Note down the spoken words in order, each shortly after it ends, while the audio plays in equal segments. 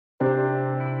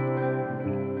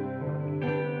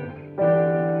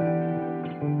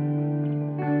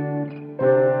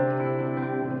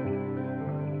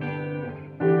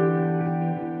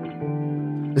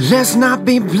Let's not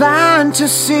be blind to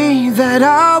see that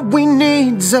all we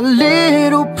need's a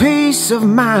little peace of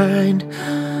mind.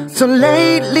 So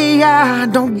lately I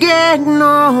don't get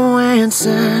no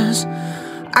answers.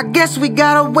 I guess we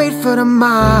gotta wait for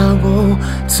tomorrow,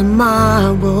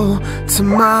 tomorrow,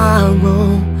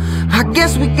 tomorrow. I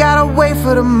guess we gotta wait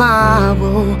for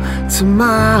tomorrow,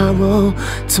 tomorrow,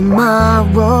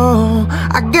 tomorrow.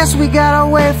 I guess we gotta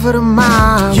wait for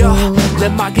tomorrow. Yo,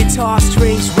 let my guitar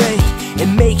strings ring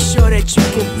and make sure that you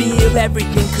can feel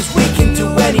everything, cause we can do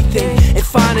anything. And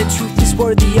finding truth is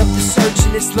worthy of the search,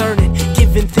 and it's learning,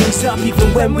 giving things up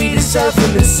even when we deserve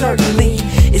them. And certainly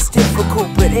it's difficult,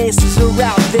 but answers are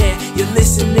out there. You're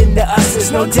listening to us,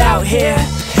 there's no doubt here.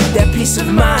 That peace of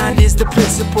mind is the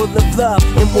principle of love,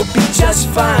 and we'll be just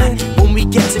fine when we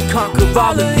get to conquer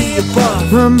all of the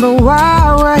above. Remember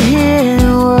why we're here,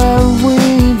 what we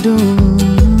do.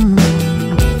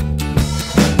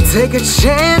 Take a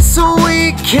chance so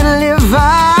we can live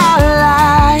our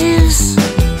lives.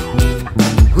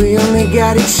 We only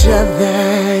got each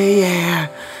other, yeah.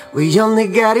 We only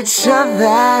got each other,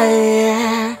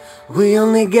 yeah. We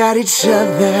only got each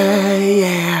other,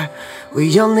 yeah.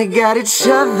 We only got each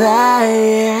other,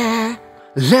 yeah.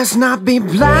 Let's not be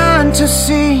blind to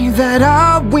see that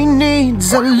all we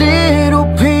need's a little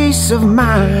peace of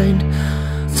mind.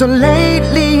 So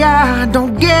lately I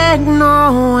don't get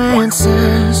no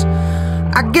answers.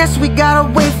 I guess we gotta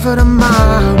wait for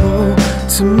tomorrow,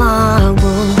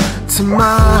 tomorrow,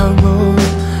 tomorrow.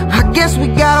 I guess we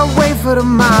gotta wait for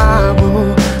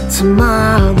tomorrow,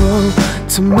 tomorrow,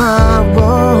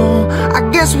 tomorrow. I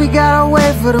guess we gotta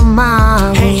wait for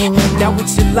tomorrow. Hey, now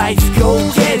with your life, go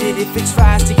get it. If it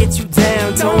tries to get you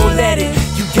down, don't let it.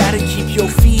 You gotta keep your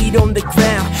feet on the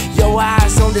ground, your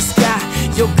eyes on the sky,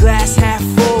 your glass half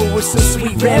full with some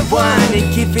sweet red wine.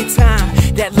 And give it time,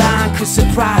 that line could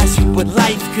surprise you, but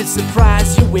life could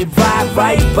surprise you and ride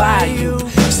right by you.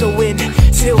 So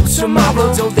until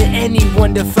tomorrow, don't let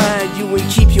anyone define you, and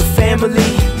keep your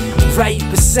family right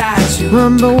beside you.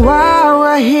 Remember why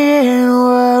we're here,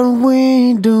 what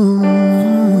we do.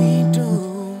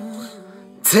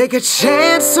 Take a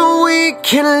chance so we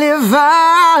can live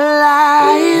our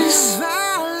lives.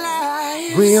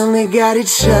 We only got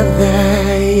each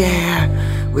other, yeah.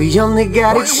 We only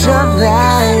got each other,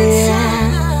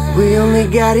 yeah. We only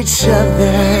got each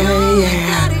other,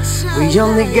 yeah. We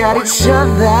only got each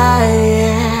other,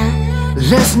 yeah.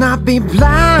 Let's not be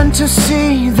blind to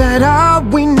see that all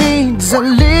we need's a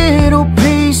little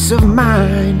peace of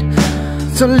mind.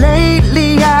 So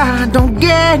lately I don't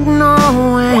get no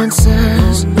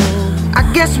answers. I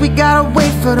guess we gotta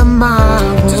wait for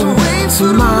tomorrow,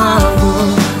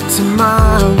 tomorrow,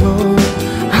 tomorrow.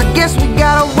 I guess we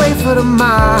gotta wait for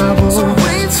tomorrow,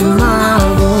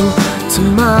 tomorrow,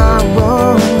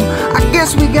 tomorrow. I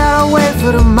guess we gotta wait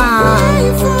for tomorrow.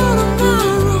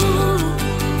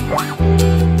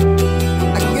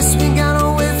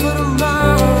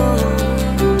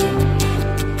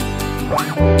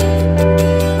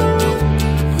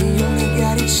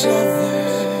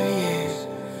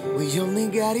 We only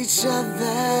got each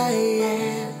other,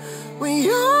 yeah. We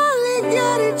only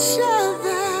got each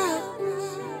other.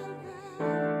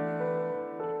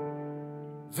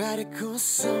 Radical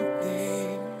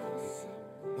something,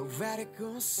 a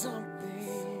radical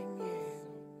something.